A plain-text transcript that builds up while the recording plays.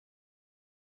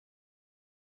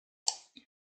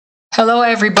Hello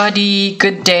everybody,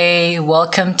 good day.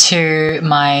 Welcome to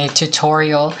my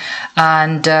tutorial.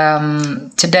 And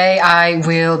today I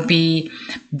will be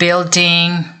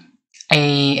building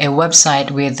a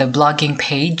website with a blogging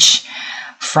page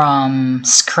from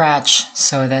scratch.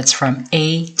 So that's from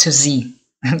A to Z,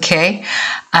 okay?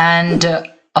 And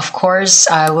of course,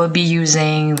 I will be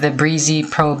using the Brizy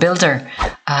Pro Builder.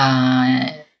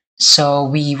 So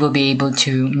we will be able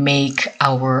to make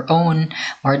our own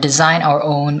or design our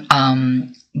own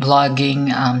blogging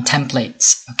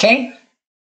templates. Okay,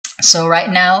 so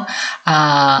right now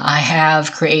I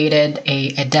have created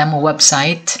a demo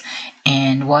website,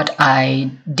 and what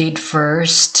I did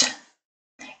first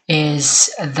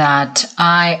is that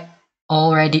I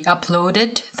already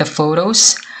uploaded the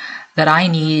photos that I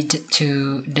need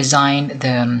to design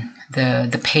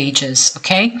the pages.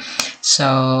 Okay,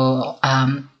 so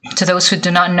to those who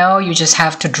do not know, you just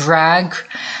have to drag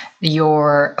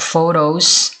your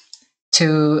photos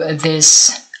to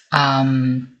this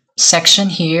section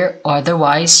here.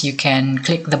 Otherwise, you can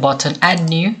click the button Add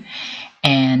New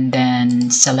and then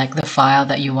select the file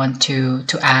that you want to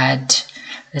add.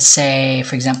 Let's say,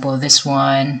 for example, this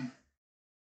one,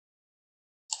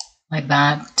 like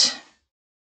that.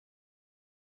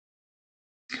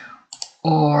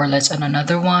 Or let's add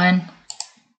another one.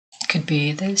 It could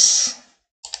be this.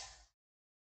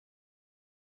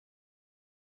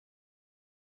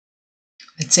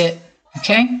 That's it.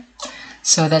 Okay,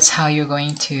 so that's how you're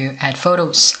going to add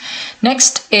photos.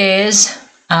 Next is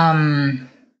I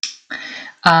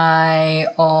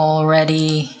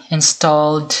already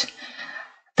installed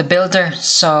the builder,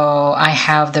 so I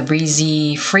have the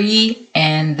Brizy Free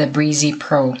and the Brizy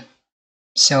Pro.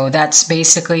 So that's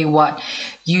basically what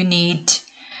you need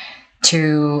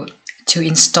to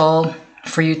install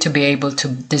for you to be able to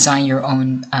design your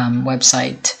own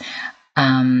website.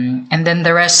 And then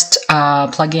the rest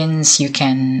plugins, you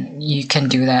can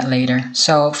do that later.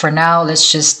 So for now,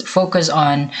 let's just focus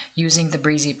on using the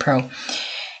Brizy Pro.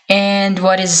 And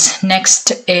what is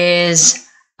next is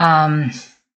I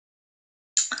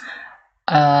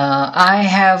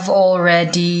have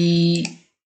already,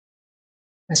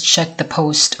 let's check the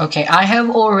post. Okay, I have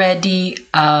already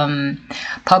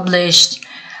published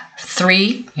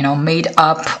 3 made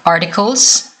up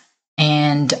articles,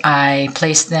 and I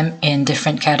placed them in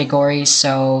different categories.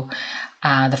 So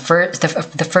the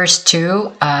first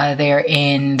 2 they're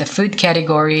in the food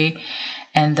category,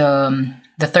 and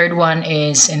the third one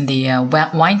is in the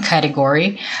wine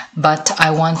category. But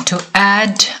I want to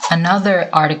add another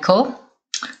article.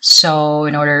 So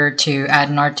in order to add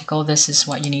an article, this is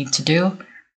what you need to do.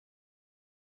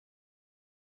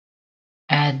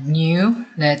 Add new.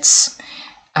 Let's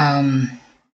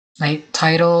like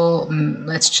title,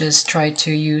 let's just try to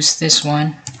use this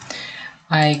one.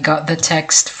 I got the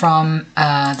text from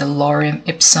the Lorem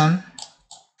Ipsum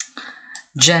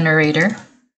generator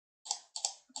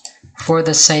for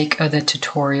the sake of the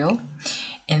tutorial.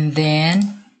 And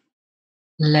then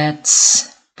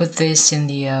let's put this in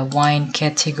the wine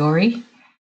category.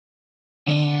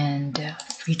 And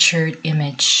featured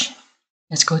image,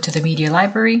 let's go to the media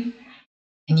library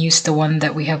and use the one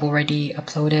that we have already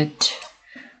uploaded.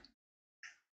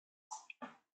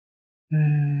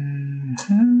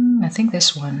 I think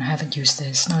this one, I haven't used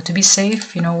this. No, to be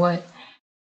safe, you know what?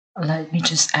 Let me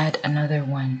just add another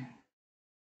one.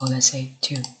 Oh, let's say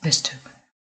 2, this 2.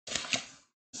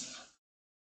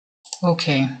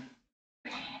 Okay,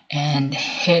 and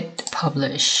hit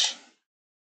publish.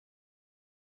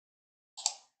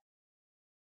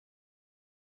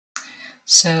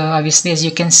 So obviously, as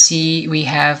you can see, we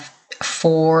have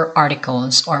 4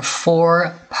 articles or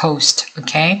 4 posts,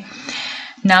 okay?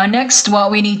 Now next, what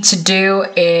we need to do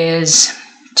is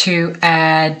to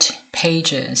add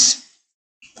pages.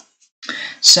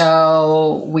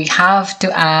 So we have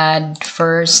to add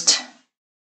first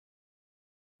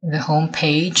the home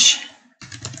page.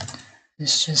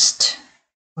 Let's just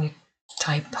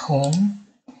type home.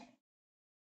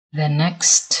 Then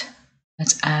next,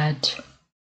 let's add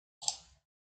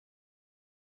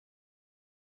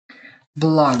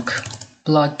blog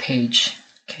page.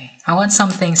 Okay, I want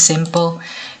something simple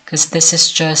because this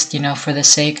is just for the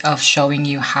sake of showing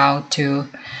you how to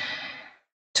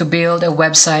build a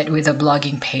website with a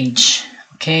blogging page.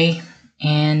 Okay,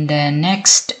 and then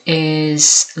next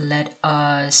is, let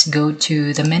us go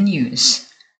to the menus,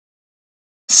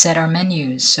 set our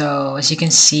menus. So as you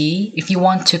can see, if you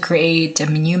want to create a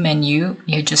new menu,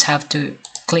 you just have to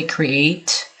click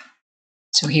create.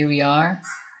 So here we are.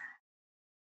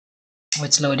 Oh,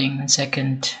 it's loading. 1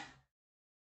 second.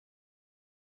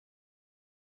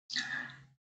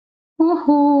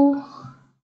 Woohoo!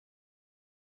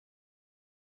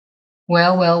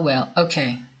 Well.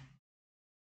 Okay.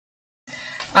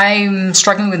 I'm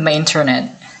struggling with my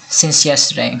internet since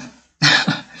yesterday.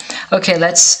 Okay,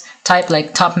 let's type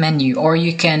like top menu, or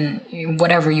you can,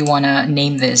 whatever you want to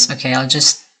name this. Okay, I'll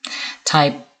just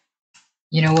type,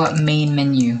 you know what, main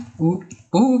menu.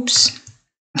 Oops.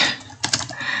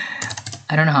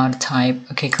 I don't know how to type.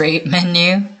 Okay, create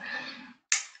menu.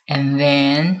 And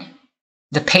then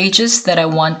the pages that I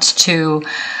want to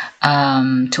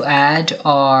add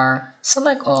are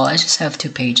select all. I just have 2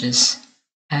 pages.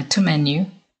 Add to menu.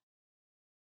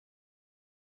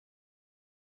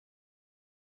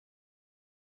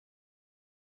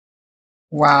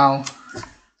 Wow.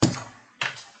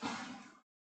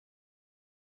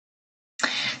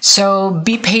 So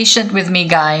be patient with me,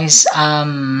 guys.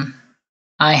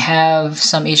 I have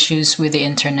some issues with the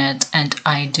internet and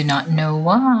I do not know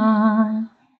why.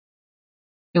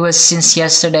 It was since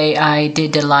yesterday. I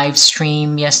did the live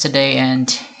stream yesterday and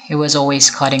it was always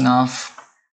cutting off.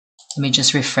 Let me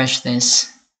just refresh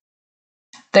this.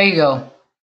 There you go.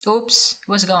 Oops, it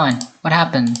was gone. What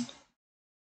happened?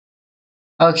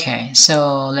 Okay,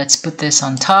 so let's put this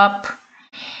on top.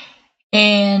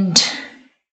 And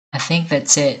I think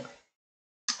that's it.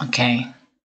 Okay.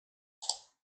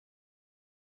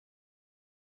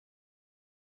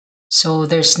 So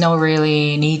there's no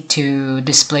really need to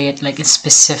display it like a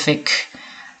specific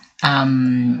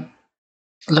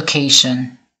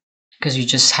location because you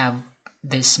just have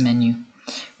this menu.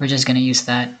 We're just gonna use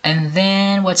that. And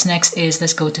then what's next is,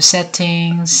 let's go to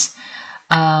settings.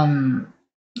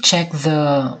 Check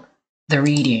the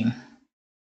reading.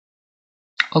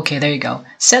 Okay, there you go.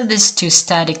 Set this to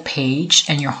static page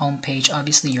and your home page,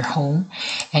 obviously your home,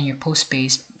 and your post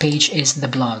page is the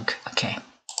blog. Okay.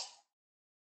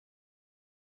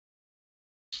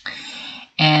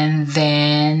 And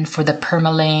then for the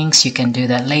permalinks, you can do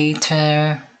that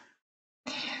later.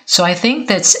 So I think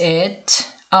that's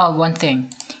it. Oh, one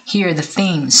thing. Here, the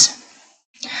themes.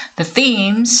 The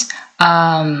themes,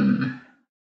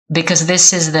 because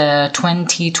this is the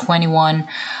 2021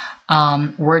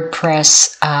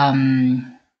 WordPress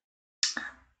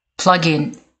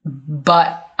plugin,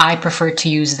 but I prefer to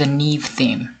use the Neve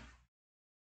theme.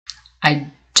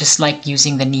 I just like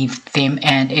using the Neve theme,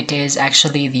 and it is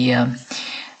actually the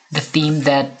theme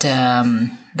that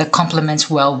that complements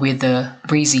well with the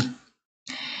Brizy.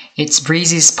 It's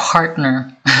Brizy's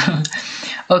partner.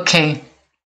 Okay,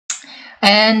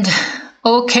 and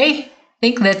okay, I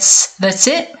think that's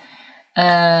it.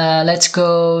 Let's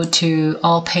go to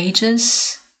all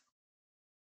pages.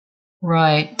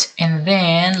 Right, and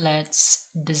then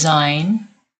let's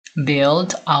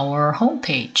build our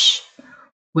homepage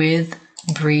with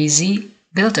Brizy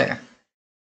Builder.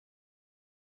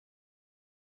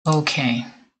 Okay.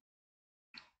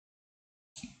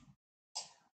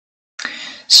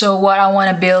 So what I want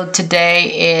to build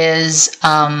today is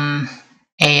a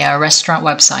restaurant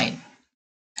website.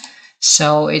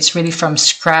 So it's really from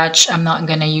scratch. I'm not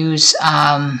going to use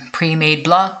pre-made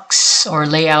blocks or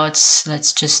layouts.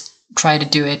 Let's just try to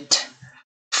do it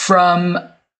from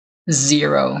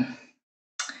zero.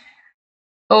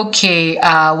 Okay,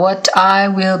 what I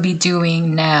will be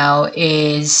doing now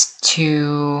is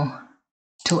to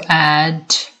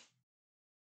add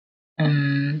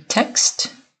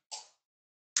text,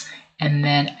 and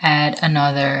then add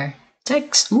another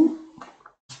text. Ooh,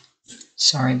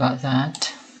 sorry about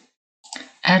that.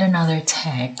 Add another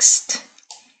text,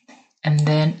 and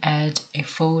then add a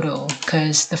photo,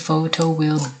 because the photo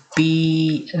will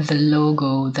be the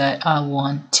logo that I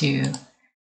want to.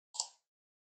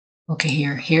 Okay,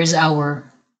 here's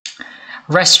our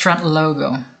restaurant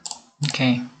logo.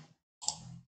 Okay.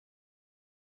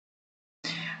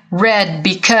 Red,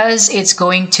 because it's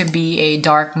going to be a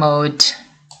dark mode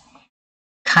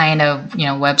kind of,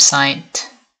 website.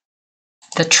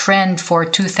 The trend for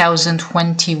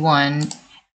 2021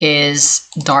 is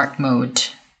dark mode.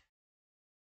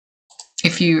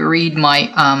 If you read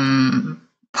my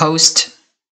post,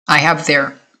 I have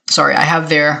there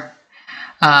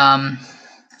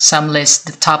some list,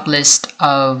 the top list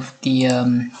of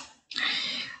the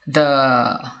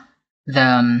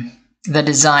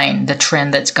design, the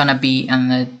trend that's gonna be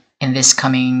in this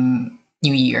coming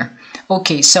new year.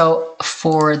 Okay, so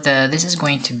for this is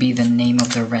going to be the name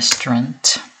of the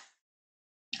restaurant.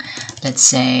 Let's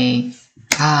say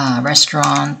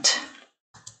restaurant,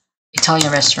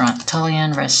 Italian restaurant.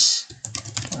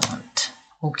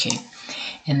 Okay,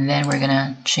 and then we're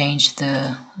gonna change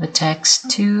the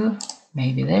text to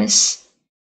maybe this,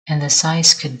 and the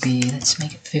size could be, let's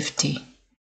make it 50.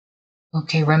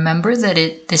 Okay, remember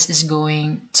that this is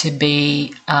going to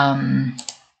be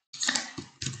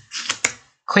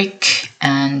quick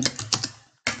and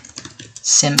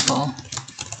simple.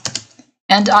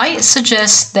 And I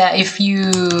suggest that if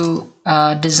you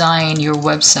design your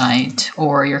website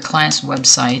or your client's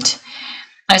website,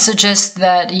 I suggest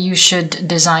that you should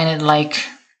design it like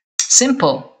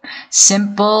simple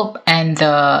and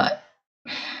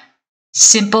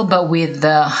simple, but with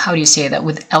the, how do you say that,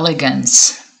 with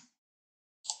elegance.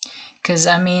 Because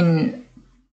I mean,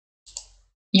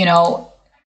 you know,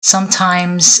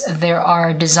 sometimes there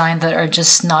are designs that are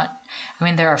just not, I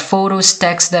mean, there are photos,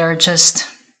 text that are just,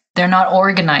 they're not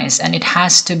organized, and it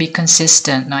has to be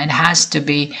consistent. Now it has to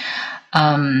be,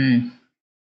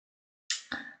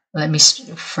 let me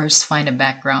first find a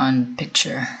background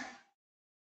picture.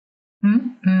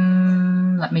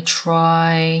 Let me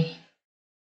try.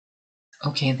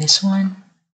 Okay, this one.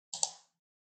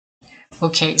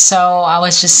 Okay, so I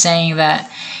was just saying that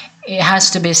it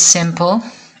has to be simple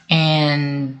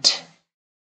and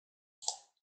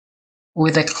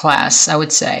with a class, I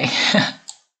would say.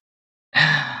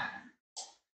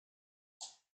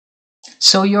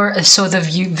 So the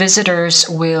visitors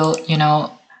will, you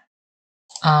know,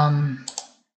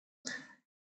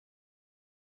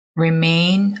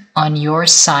 remain on your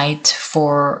site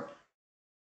for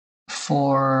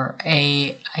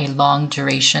a long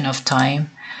duration of time.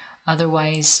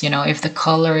 Otherwise, you know, if the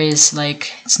color is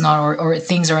like, it's not, or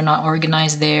things are not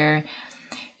organized there,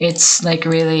 it's like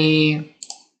really,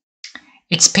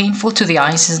 it's painful to the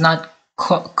eyes. It's not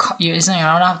you're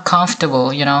not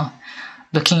comfortable, you know,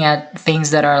 looking at things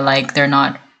that are like, they're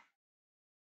not.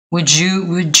 Would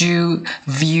you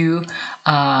view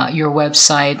your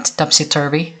website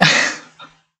topsy-turvy?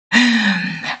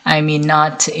 I mean,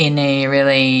 not in a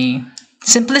really,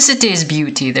 simplicity is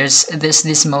beauty. There's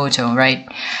this motto, right?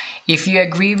 If you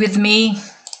agree with me,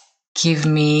 give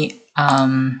me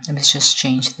let me just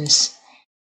change this,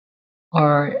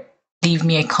 or leave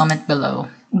me a comment below.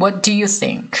 What do you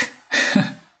think?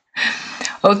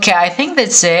 Okay, I think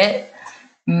that's it.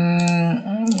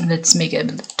 Let's make it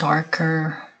a bit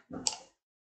darker.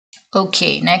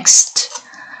 Okay, next,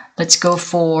 let's go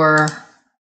for,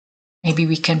 maybe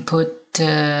we can put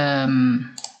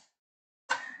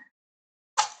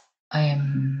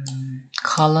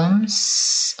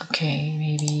columns. Okay,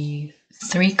 maybe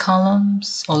 3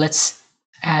 columns. Oh, let's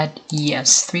add,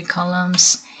 yes, 3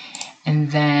 columns,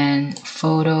 and then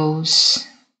photos,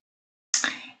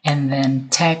 and then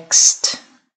text.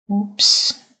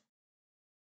 Oops,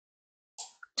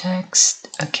 text.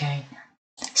 Okay,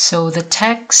 so the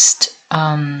text,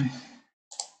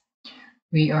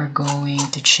 we are going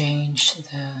to change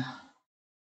the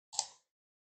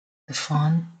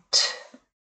font,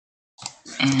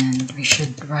 and we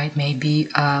should write, maybe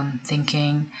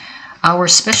thinking our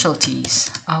specialties,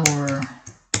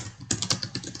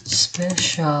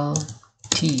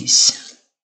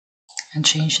 and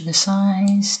change the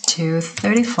size to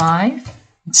 35.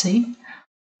 Let's see.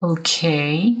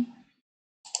 Okay,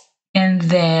 and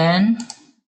then,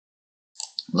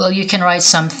 well, you can write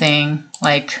something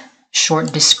like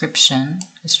short description.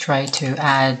 Let's try to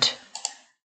add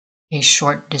a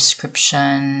short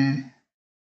description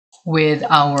with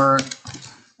our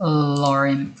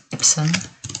lorem ipsum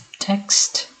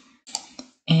text,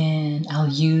 and I'll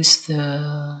use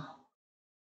the,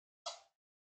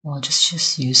 well,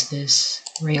 just use this,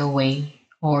 railway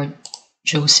or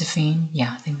Josephine.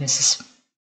 Yeah, I think this is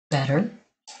better.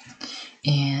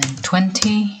 And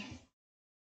 20.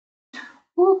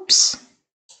 Oops.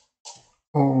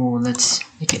 Oh, let's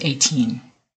make it 18.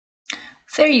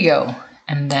 There you go.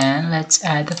 And then let's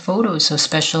add the photos. So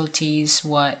specialties,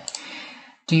 what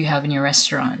do you have in your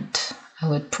restaurant? I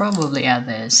would probably add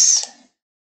this.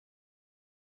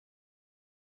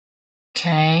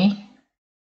 Okay.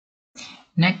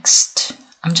 Next,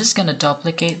 I'm just gonna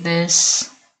duplicate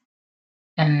this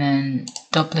and then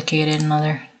duplicate it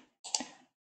another.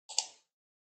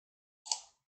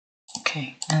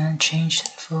 Okay, and then change the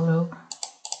photo.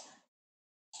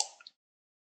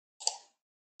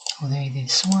 Oh, there,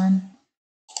 this one.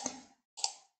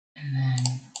 And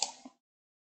then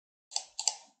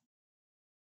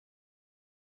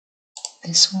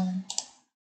this one.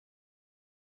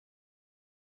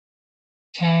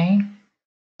 Okay.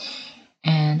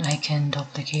 And I can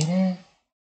duplicate it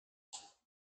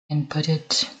and put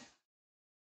it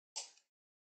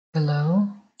below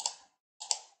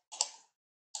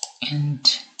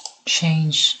and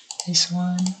change this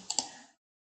one.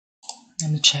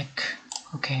 Let me check.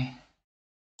 Okay.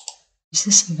 Is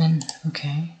this even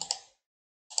okay?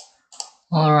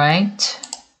 All right.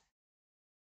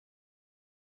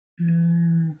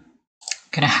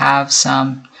 Gonna have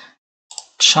some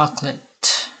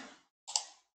chocolate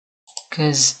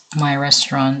because my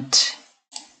restaurant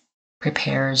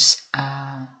prepares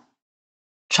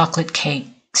chocolate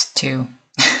cakes too.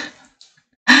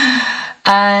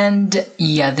 And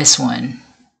yeah, this one.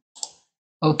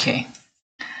 Okay.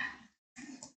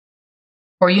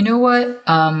 Or you know what?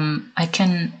 I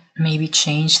can maybe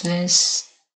change this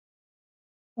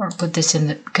or put this in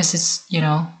the, because it's, you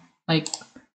know, like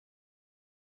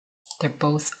they're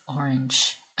both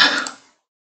orange.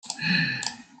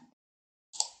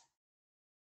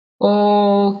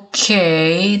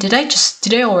 Okay, did I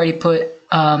already put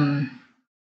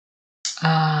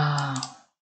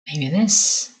maybe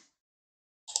this?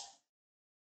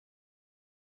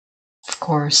 Of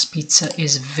course, pizza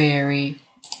is very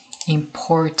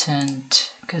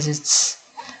important because it's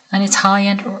an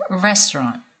Italian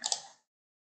restaurant.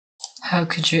 How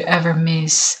could you ever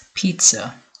miss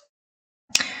pizza?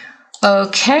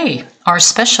 Okay, our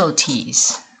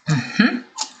specialties.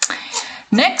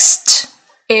 Next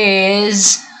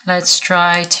is, let's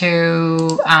try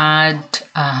to add,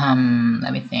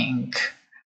 let me think,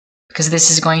 because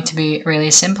this is going to be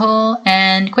really simple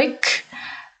and quick.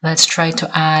 Let's try to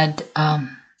add,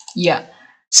 yeah,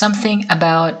 something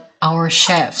about our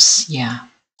chefs. Yeah,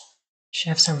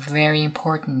 chefs are very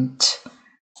important.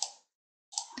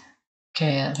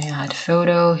 Okay, let me add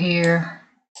photo here.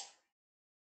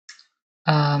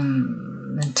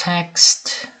 And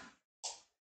text.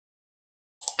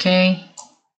 Okay,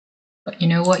 but you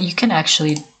know what? You can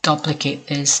actually duplicate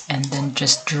this and then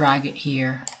just drag it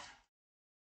here.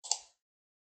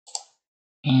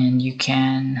 And you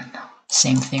can,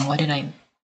 same thing. What did I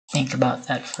think about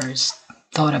that first?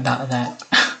 Thought about that.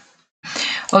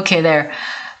 Okay, there.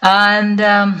 And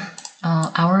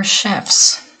our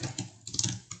chefs.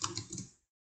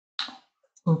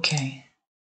 Okay.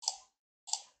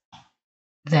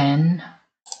 Then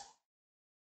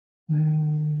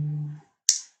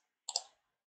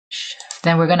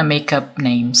then we're gonna make up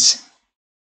names.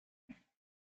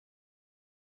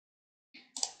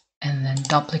 And then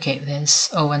duplicate this.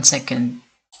 Oh, 1 second.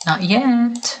 Not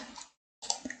yet.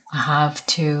 I have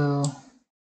to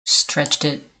stretch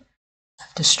it. I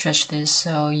have to stretch this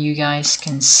so you guys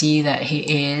can see that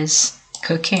he is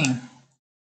cooking.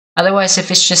 Otherwise, if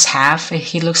it's just half,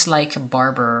 he looks like a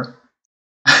barber.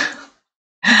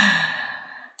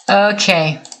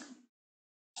 Okay.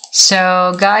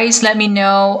 So guys, let me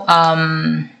know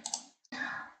how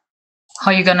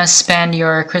you're gonna spend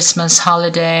your Christmas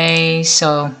holiday.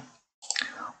 So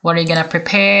what are you gonna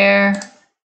prepare?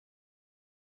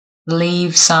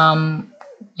 Leave some,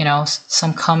 you know,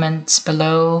 some comments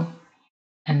below.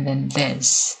 And then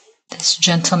this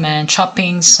gentleman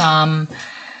chopping some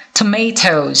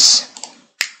tomatoes.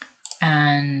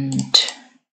 And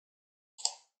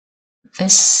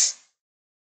this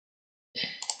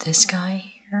guy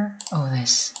here. Oh,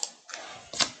 this.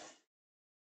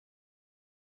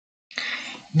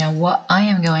 Now what I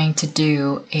am going to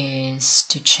do is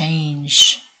to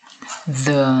change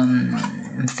the,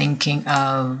 I'm thinking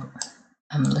of,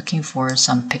 I'm looking for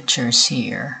some pictures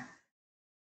here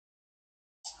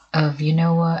of, you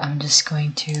know what, I'm just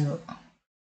going to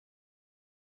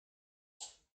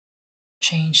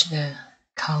change the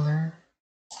color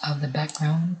of the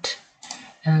background,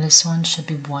 and this one should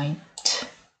be white,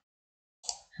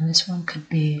 and this one could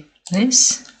be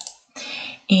this,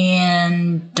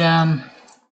 and I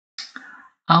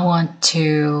want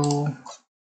to,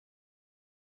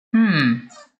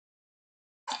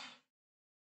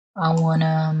 I want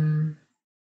to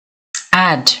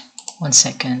add, 1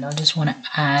 second, I just want to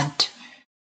add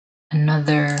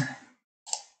another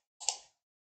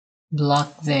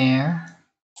block there.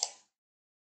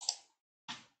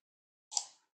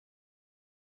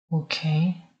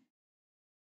 Okay.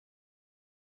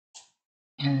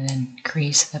 And then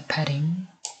crease the padding.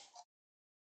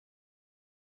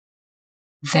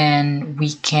 Then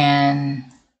we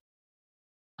can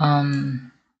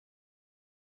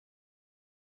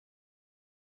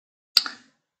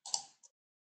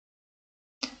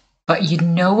but you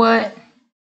know what?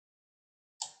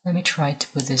 Let me try to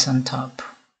put this on top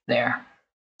there.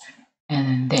 And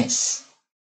then this.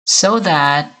 So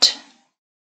that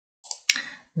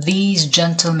these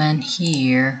gentlemen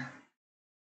here,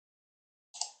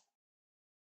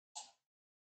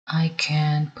 I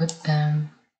can put them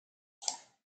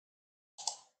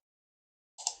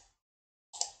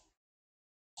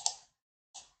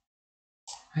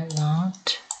right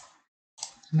not.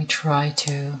 Let me try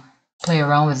to play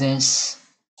around with this.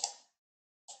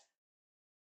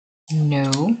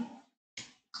 No,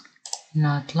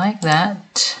 not like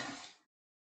that.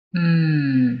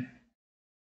 1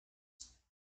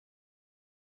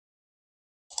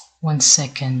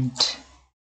 second.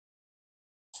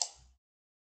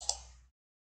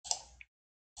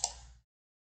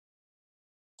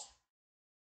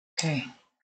 Okay.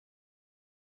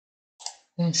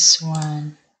 This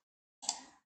one,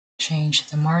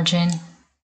 change the margin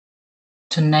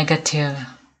to negative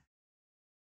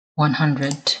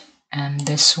 100, and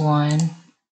this one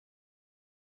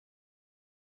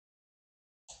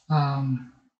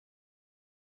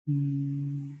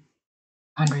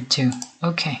 102.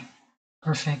 Okay,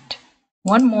 perfect.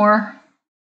 One more.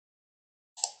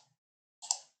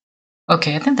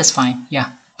 Okay, I think that's fine.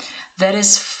 Yeah, that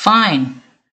is fine.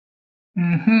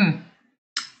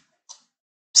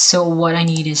 So what I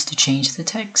need is to change the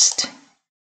text.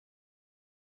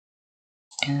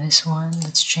 And this one,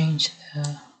 let's change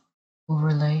the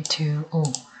overlay to,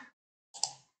 oh,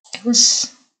 it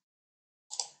was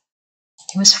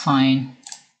fine.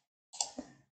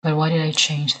 But why did I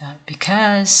change that?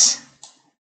 Because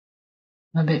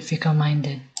I'm a bit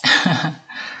fickle-minded.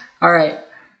 All right,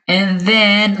 and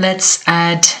then let's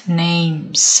add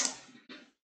names.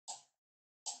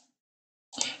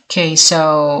 Okay,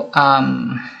 so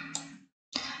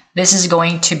this is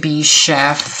going to be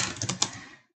Chef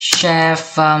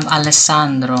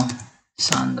Alessandro.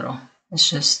 Let's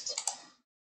just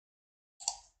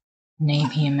name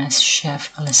him as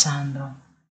Chef Alessandro.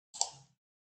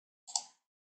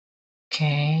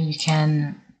 Okay, you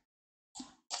can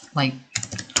like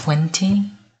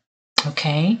 20.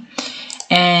 Okay,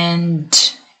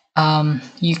 and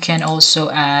you can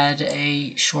also add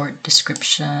a short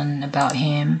description about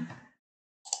him,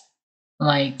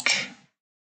 like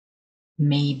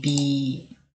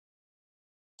maybe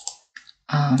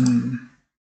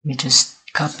we just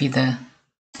copy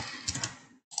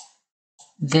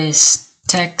this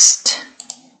text,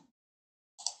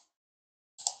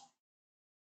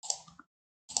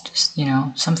 just, you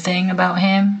know, something about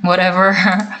him, whatever.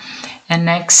 And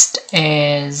next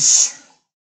is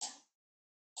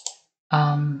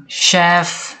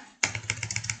Chef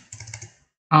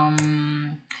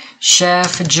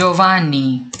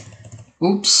Giovanni.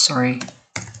 Oops, sorry.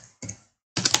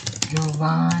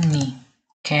 Giovanni.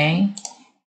 Okay.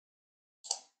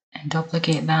 And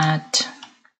duplicate that.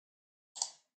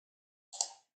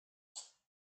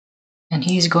 And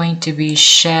he's going to be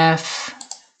Chef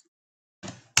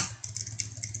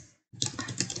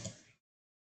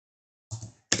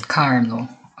Carlo.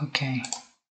 Okay.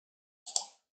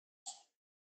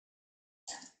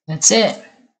 That's it.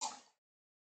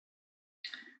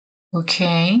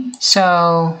 Okay,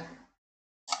 so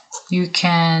you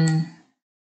can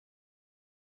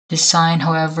design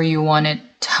however you want it,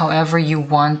 however you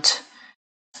want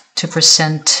to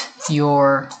present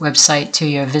your website to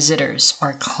your visitors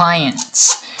or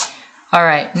clients. All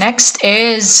right, next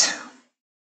is,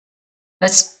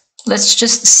 let's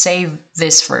just save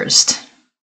this first,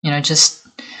 you know, just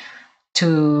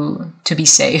to be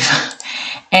safe.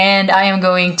 And I am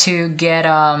going to get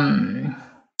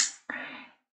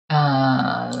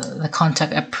the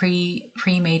contact, a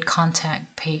pre-made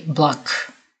contact block.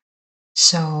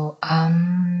 So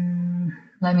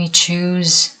let me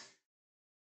choose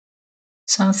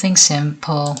something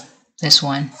simple, this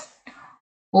one.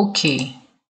 Okay,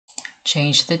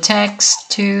 change the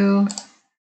text to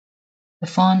the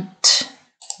font,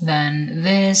 then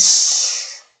this.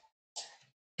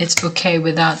 It's okay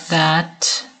without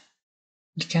that,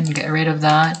 you can get rid of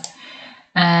that.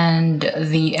 And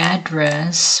the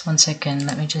address, one second,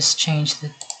 let me just change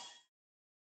the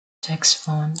text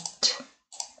font.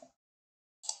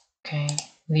 Okay,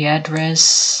 the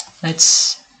address,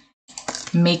 let's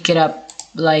make it up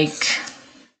like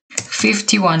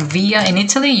 51 Via. In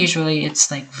Italy, usually it's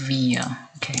like Via.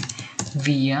 Okay,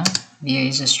 Via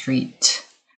is a street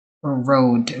or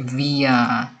road.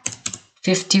 Via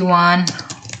 51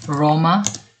 Roma,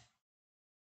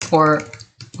 or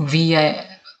Via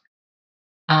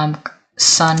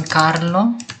San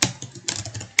Carlo.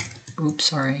 Oops,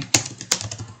 sorry.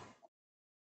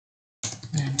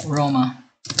 And Roma,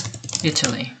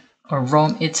 Italy, or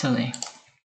Rome, Italy.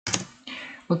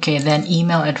 Okay, then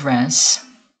email address.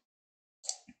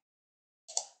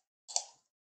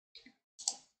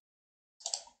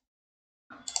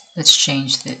 Let's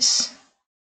change this.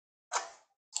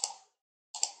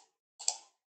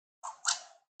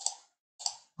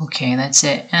 Okay, that's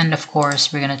it. And of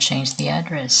course, we're gonna change the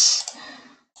address.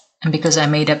 And because I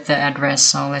made up the address,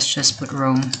 so let's just put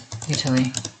Rome,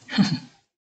 Italy.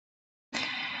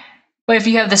 But if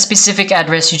you have the specific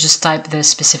address, you just type the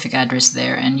specific address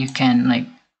there, and you can like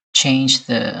change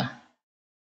the,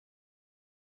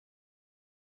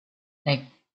 like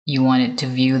you want it to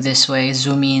view this way,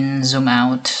 zoom in, zoom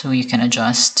out, so you can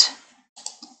adjust.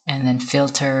 And then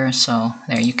filter, so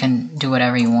there, you can do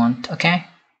whatever you want. Okay,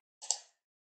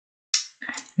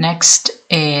 next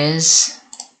is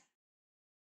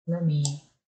let me,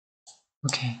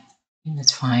 okay,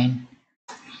 that's fine.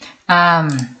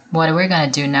 What we're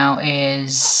gonna do now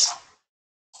is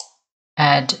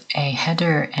add a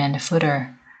header and a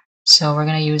footer. So we're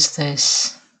gonna use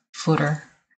this footer,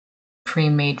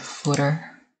 pre-made footer.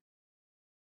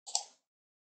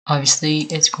 Obviously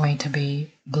it's going to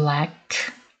be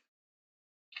black,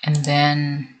 and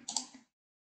then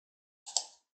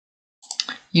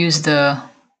use the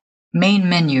main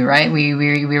menu, right? We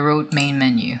wrote main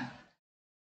menu.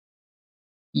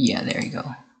 Yeah, there you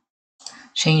go.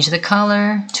 Change the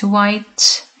color to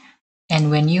white, and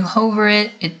when you hover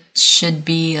it, it should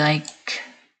be like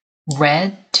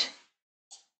red.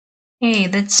 Hey,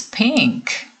 that's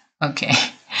pink. Okay.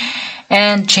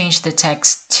 And change the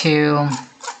text to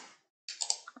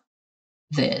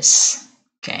this.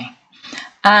 Okay.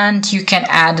 And you can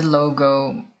add a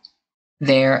logo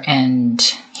there, and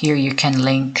here you can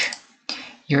link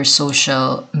your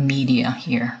social media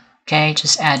here. Okay,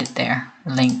 just add it there,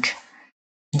 link,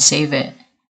 and save it.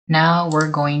 Now we're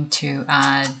going to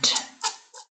add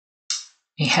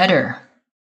a header.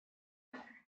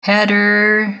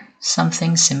 Header,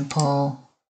 something simple.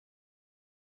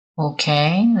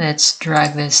 Okay, let's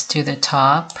drag this to the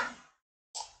top.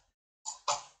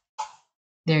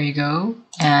 There you go.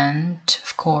 And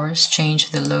of course, change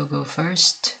the logo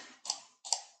first.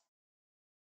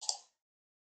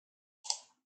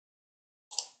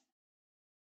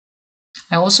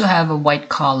 I also have a white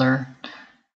color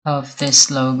of this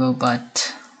logo,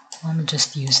 but let me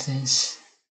just use this.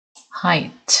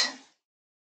 Height.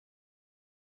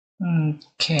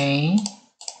 Okay.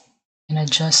 And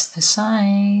adjust the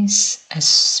size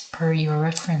as per your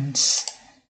reference.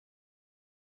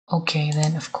 Okay,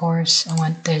 then of course I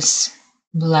want this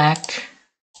black.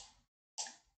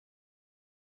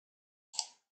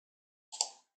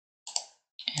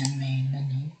 And main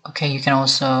menu. Okay, you can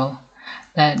also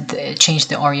change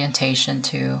the orientation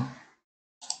to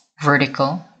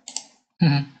vertical.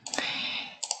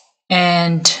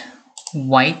 And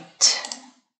white.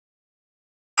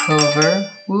 Over.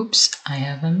 Oops, I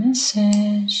have a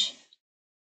message.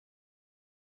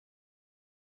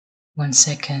 1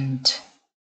 second.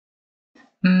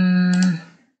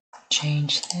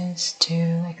 Change this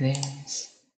to like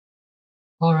this.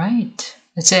 All right,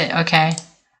 that's it. Okay.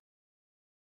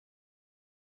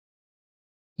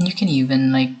 And you can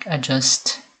even like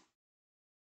adjust.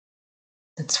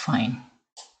 That's fine.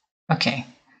 Okay.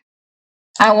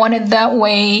 I want it that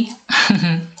way.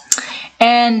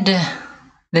 And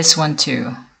this one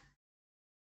too.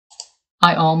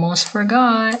 I almost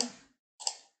forgot,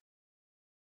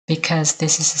 because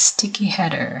this is a sticky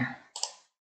header.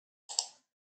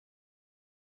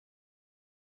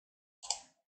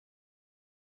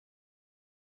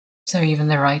 Is that even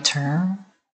the right term?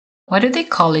 Why do they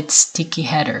call it sticky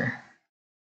header?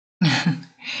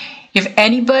 If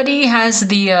anybody has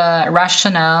the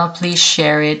rationale, please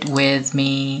share it with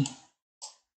me.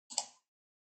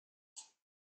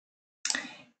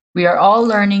 We are all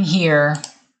learning here.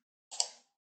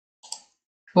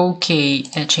 Okay,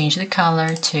 change the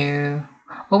color to...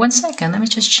 Oh, 1 second, let me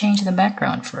just change the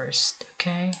background first,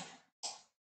 okay?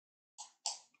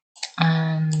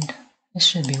 And this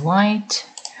should be white.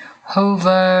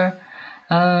 Hover,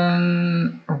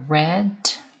 red.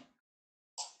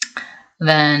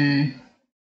 Then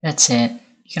that's it.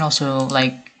 You can also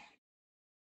like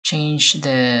change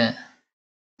the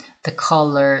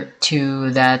color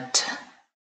to that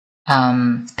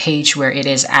page where it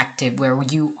is active, where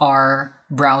you are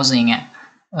browsing it.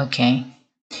 Okay,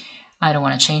 I don't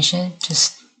want to change it,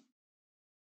 just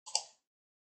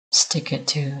stick it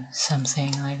to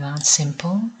something like that,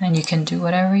 simple, and you can do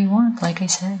whatever you want, like I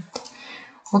said.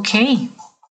 Okay,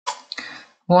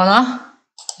 voila,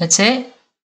 that's it.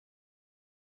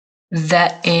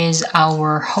 That is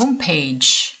our home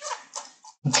page.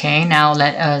 Okay, now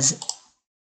let us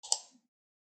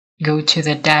go to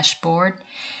the dashboard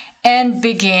and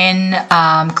begin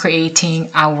creating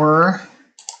our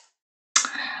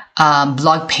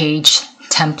blog page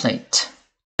template.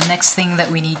 The next thing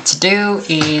that we need to do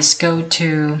is go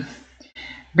to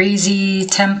Brizy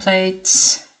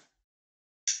templates,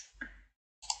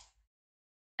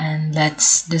 and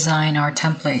let's design our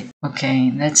template.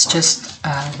 Okay, let's just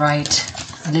write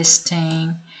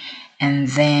listing and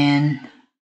then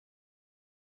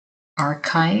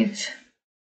archive.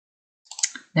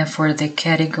 Then for the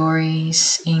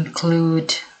categories,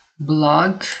 include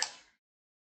blog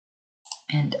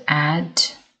and add,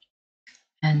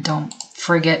 and don't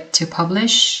forget to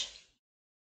publish,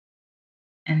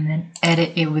 and then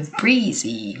edit it with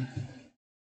Brizy.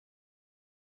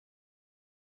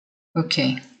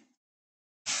 Okay.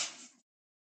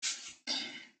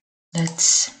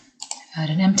 Let's add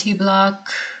an empty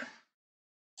block,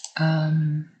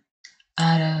 add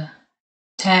a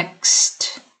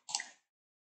text.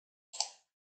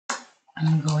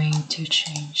 I'm going to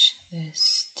change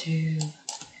this to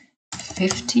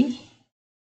 50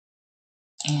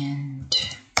 and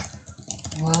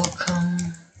welcome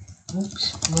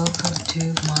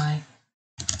to my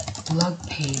blog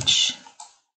page.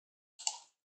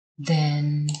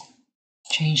 Then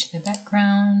change the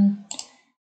background,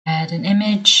 add an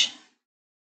image.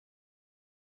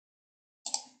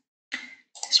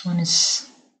 This one is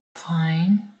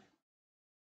fine.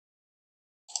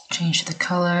 Change the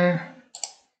color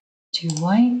to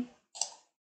white.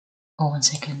 Oh, 1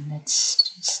 second, let's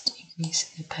just increase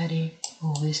the padding.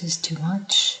 Oh, this is too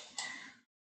much.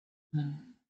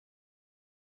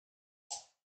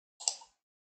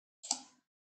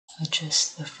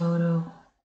 Adjust the photo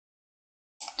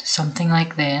to something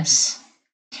like this,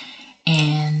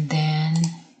 and then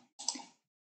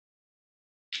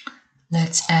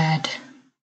let's add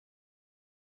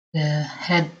the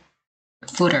head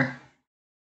footer.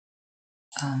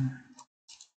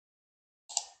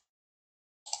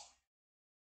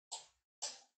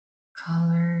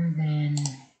 Color, then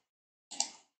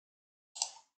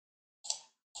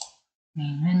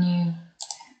main menu,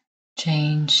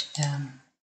 change the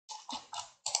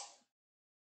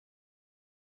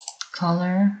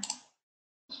color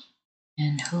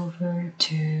and hover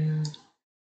to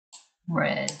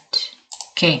red.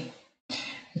 Okay,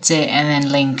 that's it, and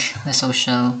then link the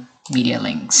social media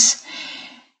links.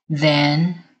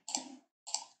 Then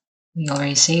we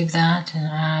already saved that, and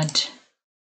add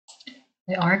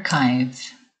the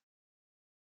archive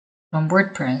from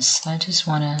WordPress. I just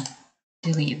want to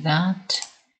delete that,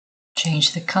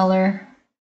 change the color,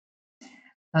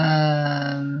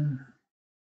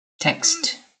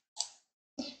 text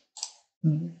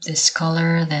this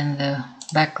color, then the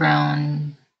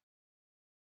background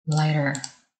lighter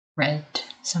red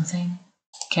something.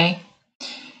 Okay,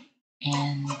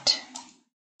 and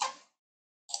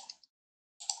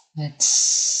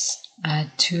let's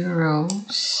add 2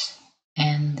 rows,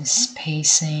 and the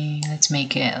spacing, let's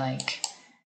make it like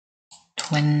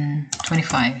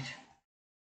 25.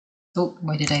 Oh,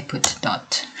 why did I put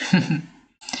dot?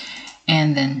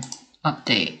 And then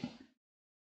update.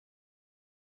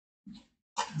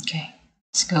 Okay,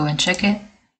 let's go and check it.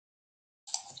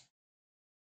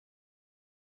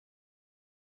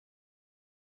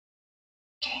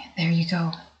 Okay, there you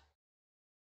go.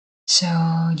 So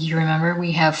you remember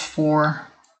we have four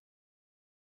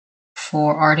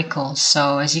articles.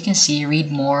 So as you can see,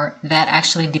 read more. That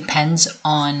actually depends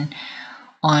on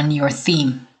your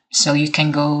theme. So you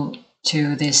can go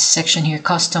to this section here,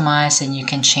 customize, and you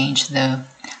can change the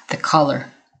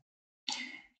color.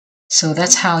 So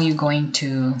that's how you're going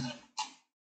to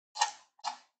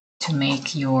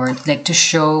make your, like, to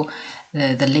show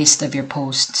the list of your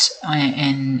posts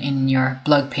in your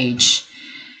blog page.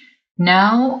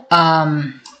 Now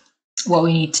what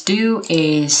we need to do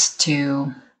is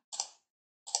to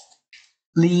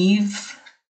leave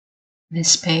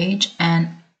this page and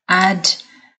add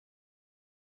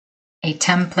a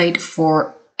template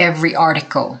for every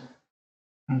article,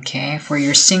 okay, for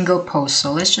your single post.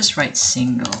 So let's just write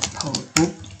single post.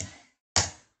 Oop.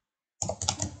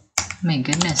 My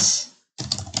goodness.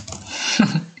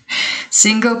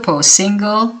 Single post,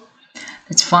 single,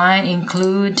 that's fine.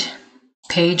 Include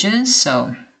pages,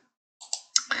 so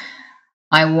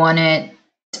I want it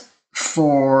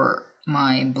for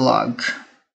my blog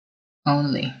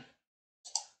only.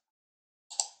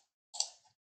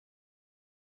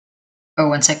 Oh,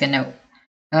 1 second, no.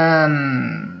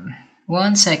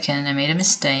 1 second, I made a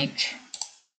mistake.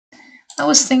 I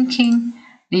was thinking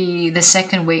the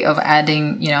second way of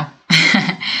adding, you know.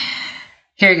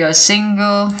 Here we go,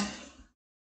 single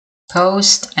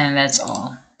post, and that's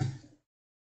all.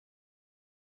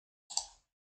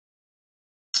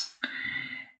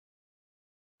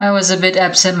 I was a bit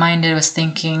absent-minded. I was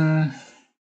thinking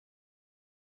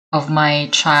of my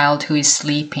child who is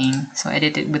sleeping, so I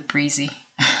did it with Brizy.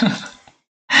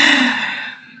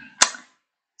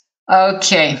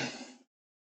 Okay.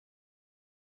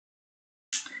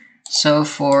 So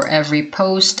for every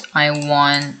post, I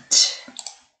want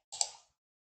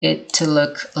it to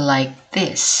look like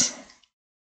this.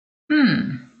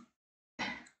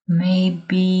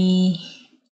 Maybe,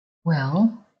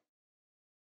 well,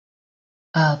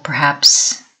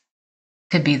 perhaps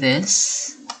could be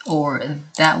this or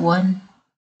that one.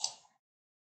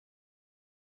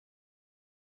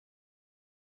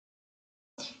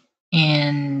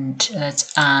 And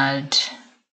let's add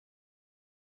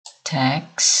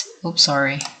text. Oops,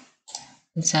 sorry.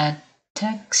 Let's add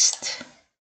text.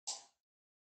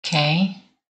 Okay.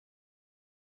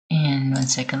 And 1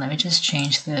 second, let me just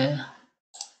change the,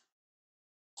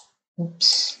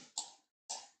 oops.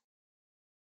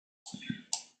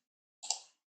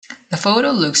 The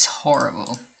photo looks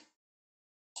horrible.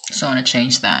 So I want to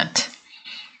change that.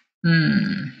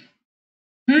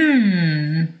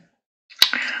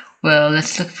 Well,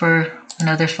 let's look for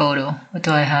another photo. What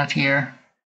do I have here?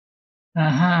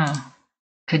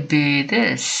 Could be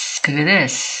this. Could be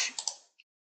this.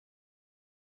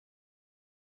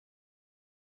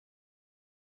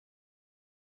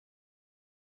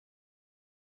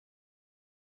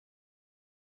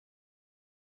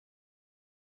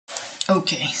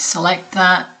 Okay, select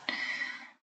that.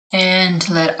 And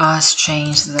let us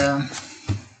change the...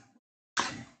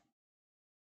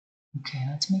 Okay,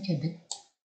 let's make it a bit...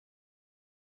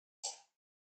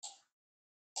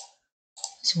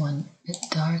 This one a bit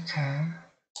darker.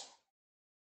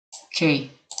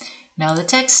 Okay, now the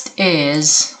text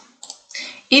is,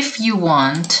 if you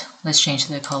want... Let's change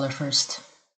the color first.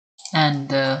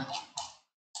 And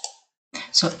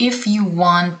so if you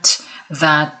want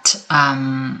that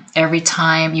every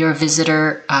time your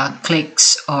visitor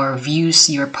clicks or views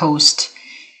your post,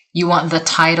 you want the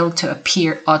title to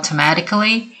appear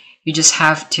automatically, you just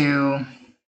have to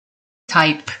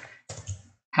type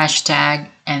hashtag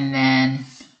and then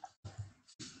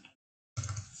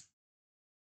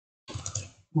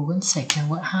 1 second,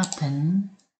 what happened?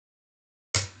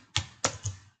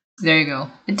 There you go.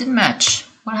 It didn't match.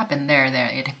 What happened there? There,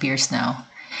 it appears now.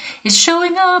 It's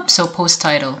showing up. So post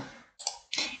title.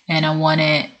 And I want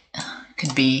it,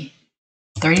 could be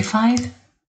 35.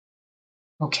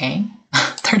 Okay,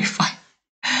 35.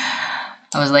 I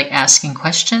was like asking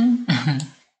question.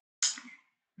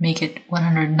 Make it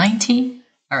 190.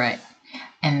 All right.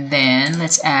 And then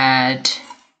let's add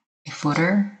a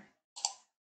footer.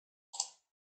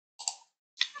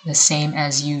 The same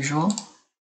as usual.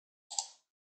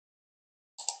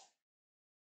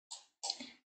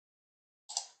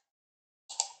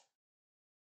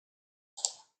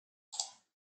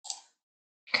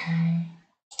 Okay.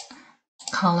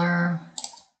 Color.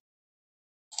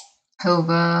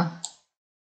 Hover.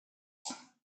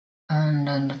 And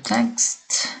then the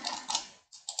text.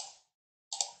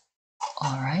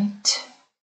 All right.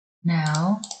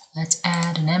 Now let's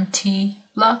add an empty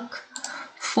block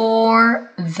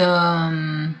for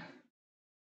the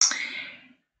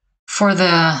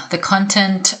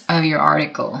content of your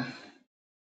article.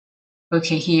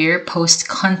 Okay, here post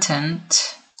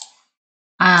content.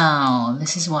 Oh,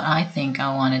 this is what I think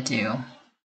I want to do.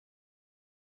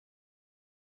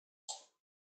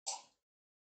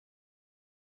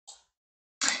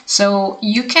 So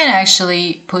you can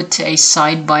actually put a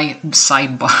sidebar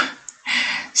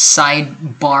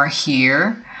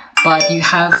here, but you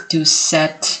have to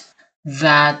set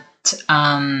that.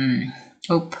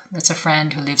 Oh, that's a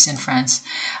friend who lives in France.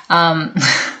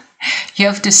 You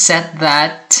have to set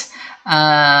that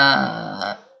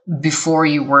before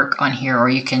you work on here, or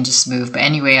you can just move. But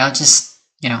anyway, I'll just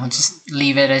just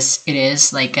leave it as it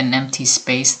is, like an empty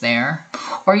space there.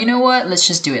 Or you know what? Let's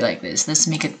just do it like this. Let's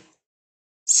make it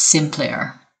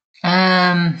simpler.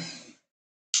 I'll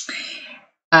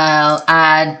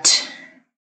add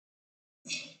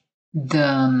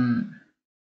the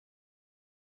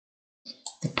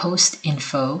post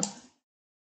info.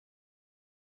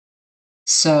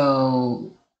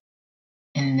 So,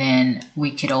 and then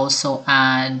we could also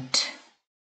add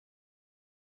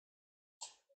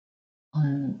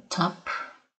on top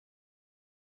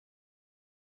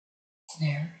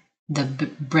there the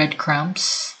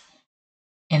breadcrumbs,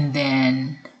 and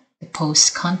then the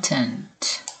post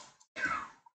content.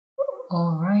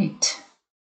 All right.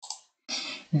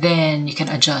 Then you can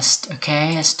adjust,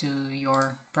 okay, as to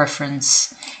your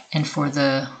preference. And for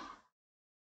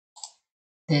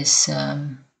this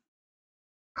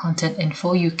content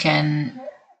info, you can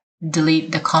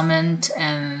delete the comment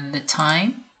and the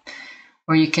time,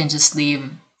 or you can just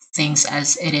leave things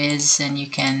as it is, and you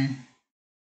can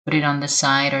put it on the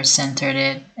side or center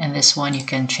it. And this one, you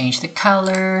can change the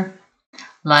color,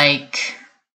 like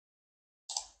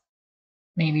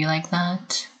maybe like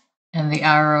that. And the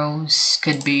arrows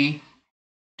could be,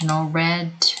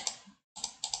 red.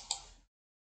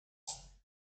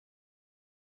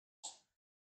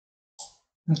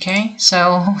 Okay,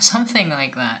 so something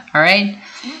like that, all right?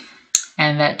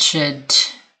 And that should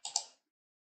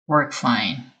work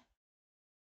fine.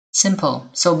 Simple.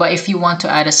 So, but if you want to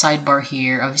add a sidebar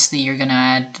here, obviously you're gonna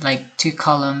add like 2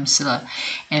 columns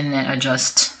and then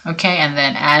adjust, okay? And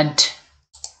then add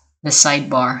the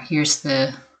sidebar. Here's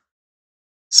the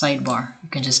sidebar. You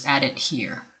can just add it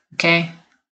here, okay?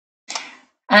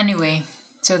 Anyway,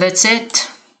 so that's it.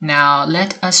 Now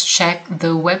let us check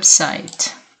the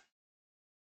website.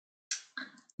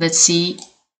 Let's see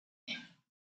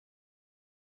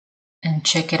and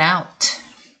check it out.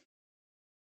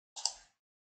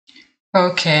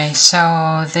 Okay,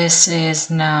 so this is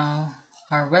now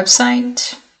our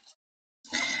website,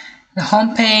 the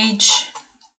home page.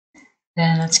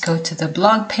 Then let's go to the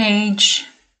blog page.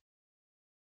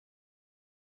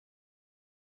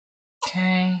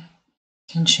 Okay,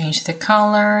 you can change the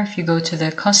color if you go to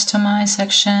the customize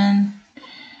section.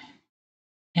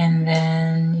 And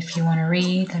then if you want to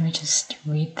read, let me just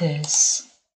read this.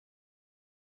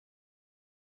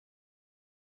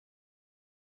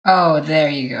 Oh, there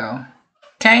you go.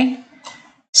 Okay,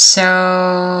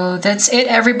 so that's it,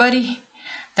 everybody.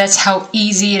 That's how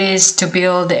easy it is to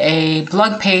build a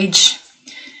blog page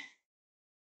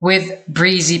with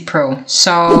Brizy Pro.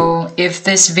 So if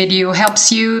this video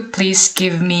helps you, please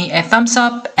give me a thumbs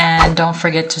up and don't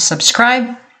forget to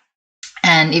subscribe.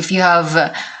 And if you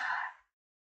have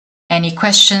any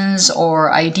questions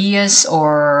or ideas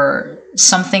or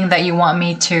something that you want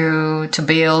me to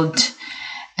build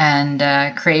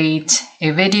and create a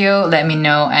video, let me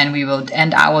know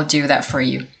and I will do that for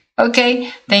you.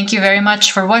 Okay, thank you very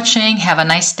much for watching. Have a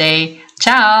nice day.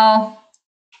 Ciao.